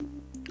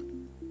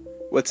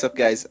What's up,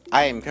 guys?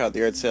 I am Kyle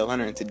the Yard Sale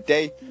Hunter, and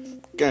today I'm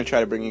going to try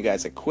to bring you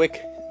guys a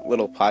quick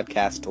little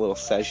podcast, a little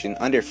session,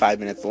 under 5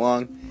 minutes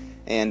long.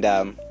 And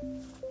I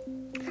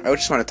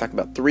just want to talk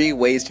about 3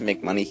 ways to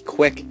make money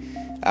quick.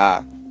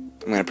 I'm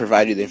going to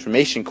provide you the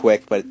information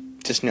quick, but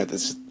just know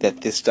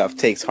that this stuff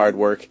takes hard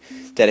work,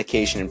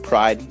 dedication, and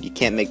pride. You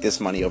can't make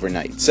this money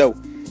overnight. So,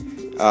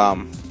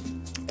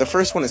 the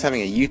first one is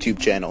having a YouTube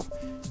channel.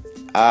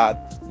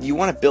 You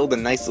want to build a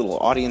nice little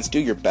audience. Do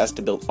your best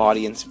to build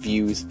audience,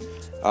 views.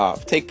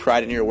 Take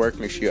pride in your work.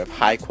 Make sure you have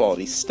high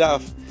quality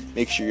stuff.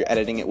 Make sure you're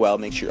editing it well.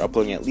 Make sure you're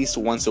uploading at least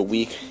once a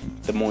week.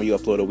 The more you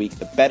upload a week,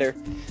 the better.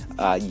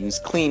 Use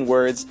clean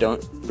words.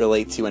 Don't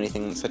relate to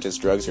anything such as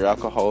drugs or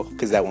alcohol,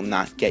 because that will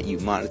not get you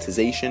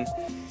monetization,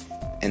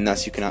 and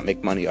thus you cannot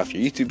make money off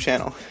your YouTube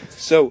channel.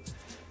 So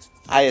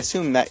I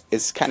assume that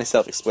is kind of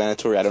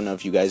self-explanatory. I don't know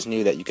if you guys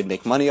knew that you could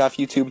make money off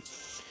YouTube.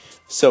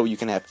 So you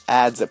can have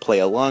ads that play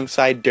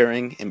alongside,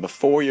 during, and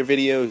before your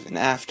videos, and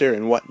after,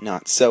 and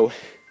whatnot. So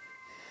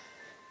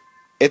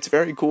it's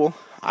very cool.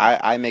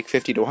 I make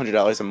 $50 to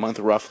 $100 a month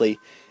roughly,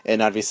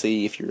 and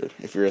obviously if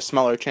you're a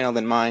smaller channel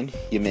than mine,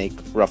 you make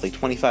roughly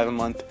 $25 a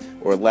month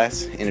or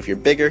less, and if you're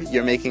bigger,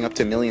 you're making up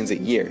to millions a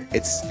year.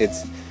 It's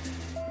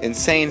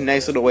insane,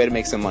 nice little way to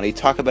make some money.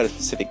 Talk about a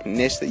specific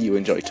niche that you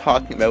enjoy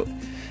talking about,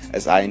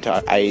 as I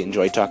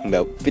enjoy talking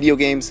about video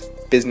games,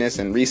 business,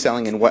 and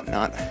reselling and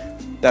whatnot.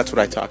 That's what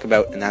I talk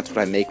about, and that's what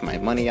I make my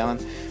money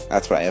on.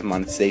 That's what I have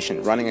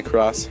monetization running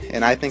across,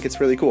 and I think it's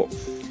really cool.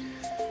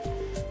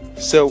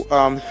 So,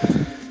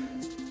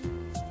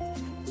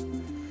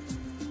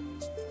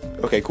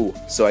 okay, cool.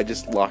 So I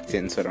just locked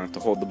in, so I don't have to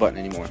hold the button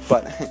anymore.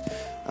 But,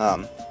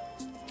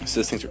 so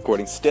this thing's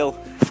recording still,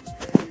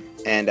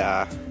 and,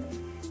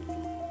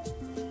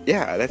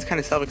 yeah, that's kind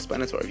of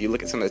self-explanatory. If you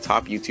look at some of the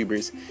top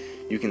YouTubers,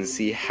 you can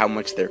see how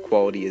much their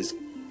quality is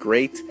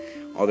great.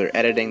 All their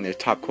editing, their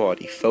top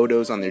quality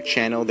photos on their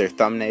channel, their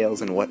thumbnails,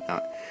 and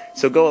whatnot.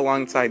 So go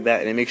alongside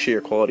that and make sure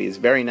your quality is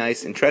very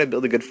nice, and try to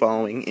build a good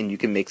following, and you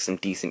can make some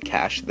decent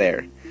cash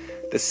there.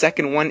 The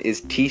second one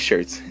is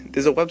t-shirts.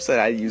 There's a website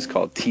I use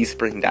called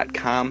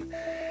teespring.com,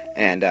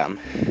 and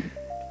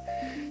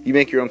you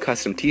make your own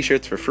custom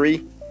t-shirts for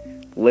free,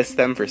 list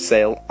them for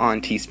sale on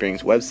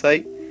Teespring's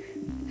website,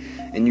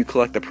 and you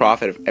collect the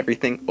profit of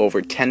everything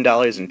over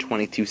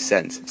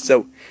 $10.22.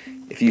 So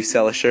if you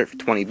sell a shirt for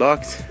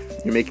 $20,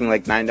 you're making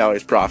like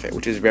 $9 profit,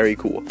 which is very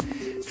cool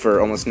for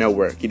almost no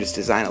work. You just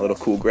design a little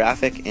cool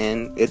graphic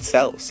and it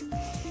sells.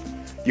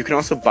 You can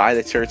also buy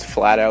the shirts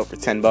flat out for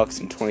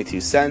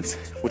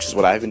 $10.22, which is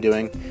what I've been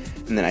doing,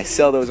 and then I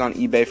sell those on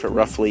eBay for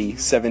roughly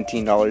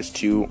 $17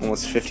 to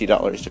almost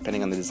 $50,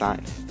 depending on the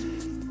design.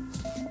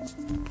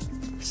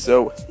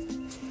 So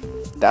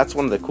that's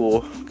one of the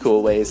cool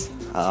ways,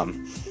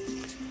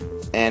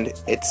 and you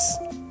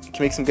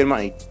can make some good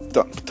money.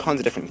 Tons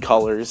of different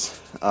colors.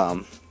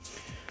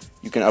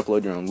 You can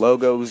upload your own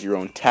logos, your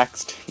own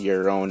text,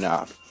 your own,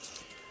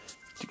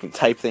 you can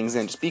type things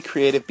in. Just be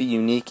creative, be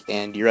unique,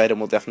 and your item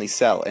will definitely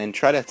sell. And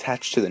try to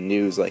attach to the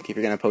news, like if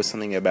you're going to post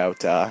something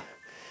about a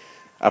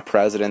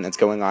president that's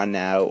going on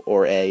now,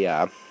 or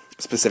a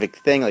specific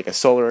thing, like a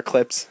solar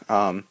eclipse,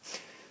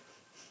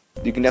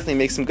 you can definitely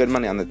make some good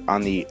money on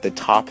the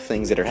top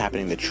things that are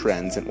happening, the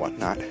trends and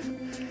whatnot.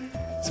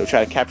 So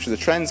try to capture the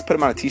trends, put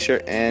them on a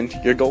t-shirt, and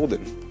you're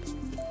golden.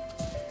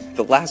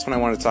 The last one I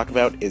want to talk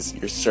about is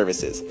your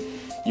services.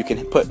 You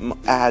can put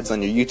ads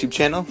on your YouTube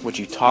channel, which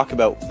you talk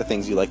about the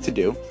things you like to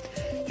do.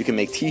 You can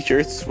make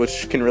t-shirts,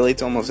 which can relate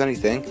to almost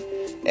anything.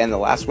 And the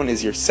last one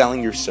is you're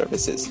selling your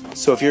services.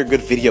 So if you're a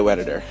good video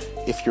editor,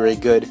 if you're a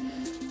good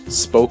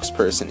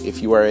spokesperson,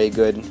 if you are a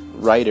good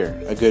writer,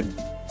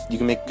 you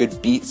can make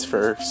good beats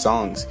for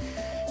songs.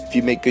 If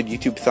you make good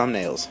YouTube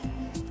thumbnails,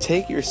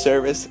 take your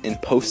service and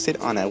post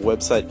it on a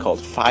website called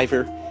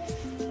Fiverr.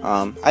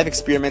 I've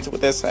experimented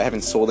with this. I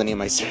haven't sold any of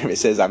my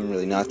services. I'm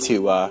really not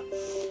too, I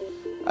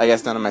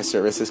guess none of my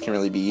services can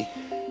really be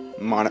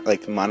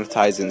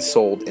monetized and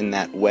sold in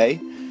that way.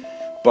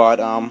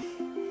 But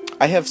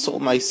I have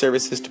sold my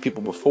services to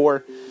people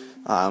before,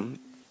 and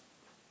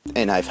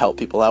I've helped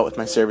people out with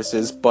my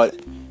services. But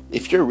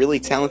if you're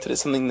really talented at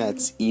something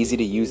that's easy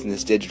to use in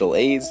this digital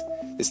age,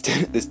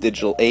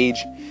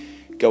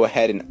 go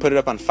ahead and put it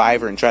up on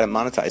Fiverr and try to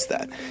monetize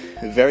that.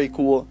 Very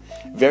cool,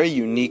 very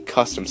unique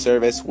custom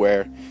service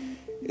where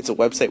it's a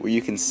website where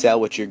you can sell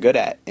what you're good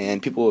at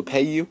and people will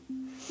pay you.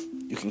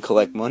 You can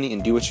collect money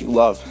and do what you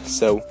love.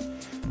 So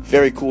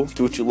very cool,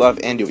 do what you love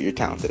and do what you're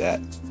talented at.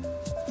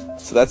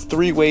 So that's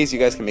 3 ways you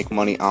guys can make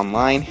money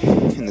online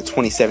in the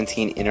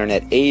 2017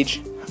 internet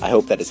age. I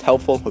hope that is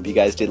helpful. Hope you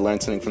guys did learn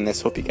something from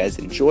this. Hope you guys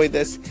enjoyed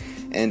this.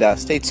 And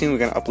stay tuned. We're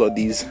going to upload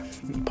these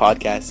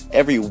podcasts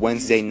every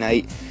Wednesday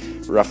night,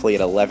 roughly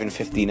at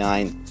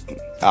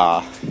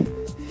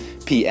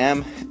 11:59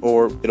 p.m.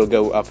 or it'll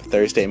go up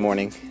Thursday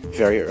morning,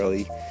 very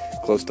early,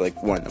 close to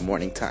like 1 in the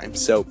morning time.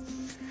 So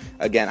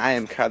again, I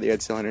am Kyle the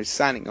Yard Sale Hunter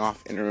signing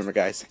off, and remember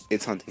guys,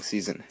 it's hunting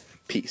season.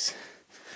 Peace.